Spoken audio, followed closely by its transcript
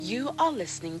You are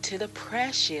listening to the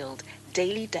Prayer Shield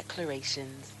Daily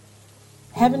Declarations.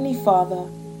 Heavenly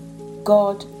Father,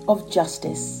 God of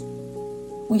justice,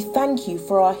 we thank you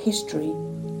for our history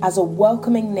as a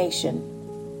welcoming nation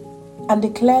and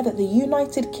declare that the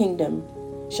United Kingdom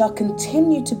shall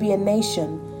continue to be a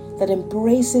nation that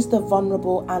embraces the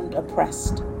vulnerable and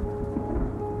oppressed.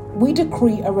 We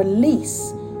decree a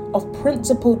release of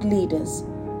principled leaders,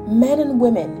 men and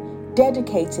women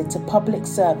dedicated to public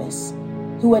service,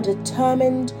 who are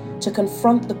determined to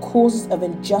confront the causes of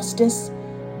injustice,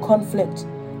 conflict,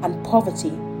 and poverty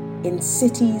in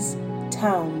cities,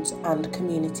 towns, and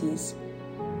communities.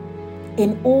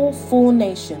 In all 4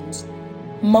 nations,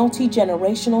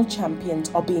 multi-generational champions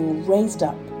are being raised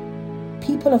up,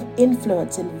 people of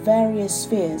influence in various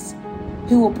spheres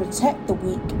who will protect the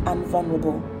weak and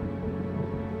vulnerable.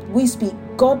 We speak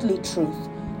godly truth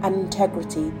and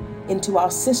integrity into our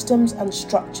systems and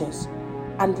structures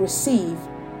and receive,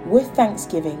 with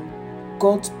thanksgiving,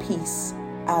 God's peace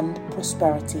and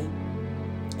prosperity.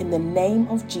 In the name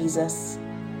of Jesus,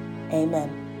 amen.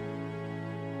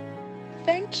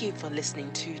 Thank you for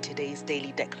listening to today's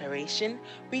Daily Declaration.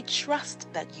 We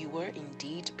trust that you were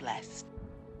indeed blessed.